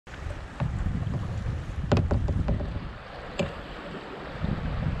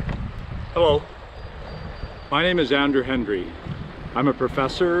Hello, my name is Prof Hendry. I'm a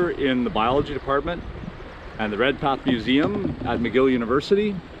professor in the biology department and the Red Path Museum at McGill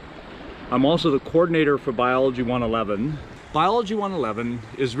University. I'm also the coordinator for Biology 111. Biology 111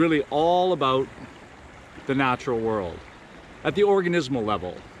 is really all about the natural world at the organismal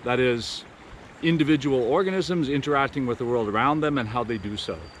level, that is, individual organisms interacting with the world around them and how they do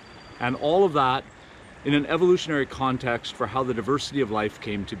so. And all of that in an evolutionary context for how the diversity of life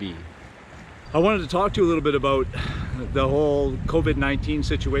came to be. I wanted to talk to you a little bit about the whole COVID-19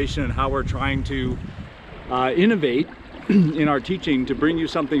 situation and how we're trying to innovate in our teaching to bring you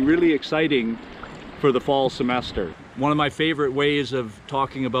something really exciting for the fall semester. One of my favorite ways of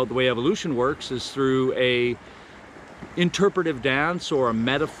talking about the way evolution works is through a interpretive dance or a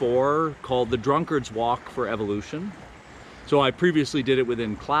metaphor called the drunkard's walk for evolution. So I previously did it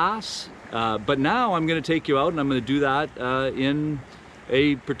within class, but now I'm going to take you out and I'm going to do that in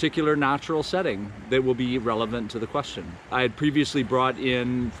a particular natural setting that will be relevant to the question. I had previously brought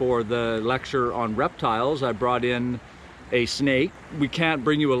in, for the lecture on reptiles, I brought in a snake. We can't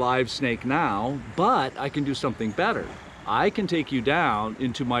bring you a live snake now, but I can do something better. I can take you down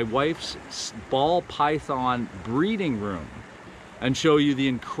into my wife's ball python breeding room and show you the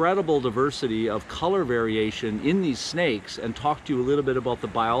incredible diversity of color variation in these snakes and talk to you a little bit about the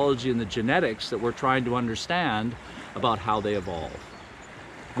biology and the genetics that we're trying to understand about how they evolve.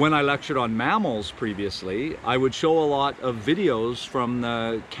 When I lectured on mammals previously, I would show a lot of videos from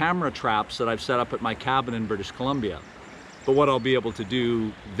the camera traps that I've set up at my cabin in British Columbia. But what I'll be able to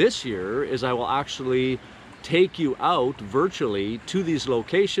do this year is I will actually take you out virtually to these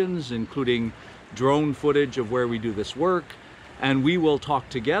locations, including drone footage of where we do this work, and we will talk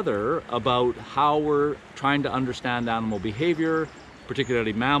together about how we're trying to understand animal behavior,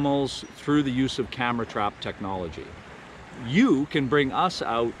 particularly mammals, through the use of camera trap technology. You can bring us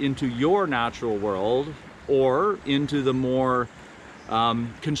out into your natural world or into the more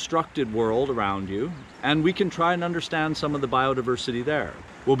constructed world around you, and we can try and understand some of the biodiversity there.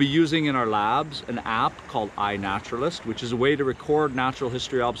 We'll be using in our labs an app called iNaturalist, which is a way to record natural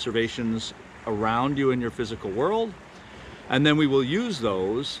history observations around you in your physical world, and then we will use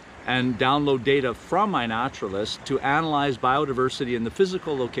those and download data from iNaturalist to analyze biodiversity in the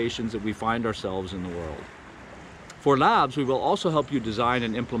physical locations that we find ourselves in the world. For labs, we will also help you design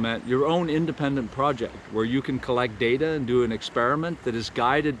and implement your own independent project where you can collect data and do an experiment that is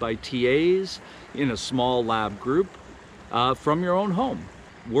guided by TAs in a small lab group from your own home.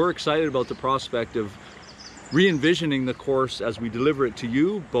 We're excited about the prospect of re-envisioning the course as we deliver it to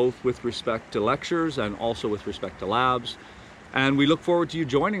you, both with respect to lectures and also with respect to labs. And we look forward to you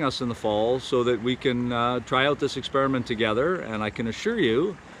joining us in the fall so that we can try out this experiment together. And I can assure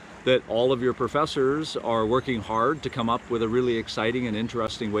you that all of your professors are working hard to come up with a really exciting and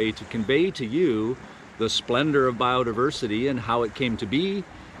interesting way to convey to you the splendor of biodiversity and how it came to be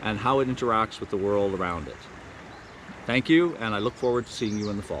and how it interacts with the world around it. Thank you, and I look forward to seeing you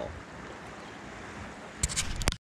in the fall.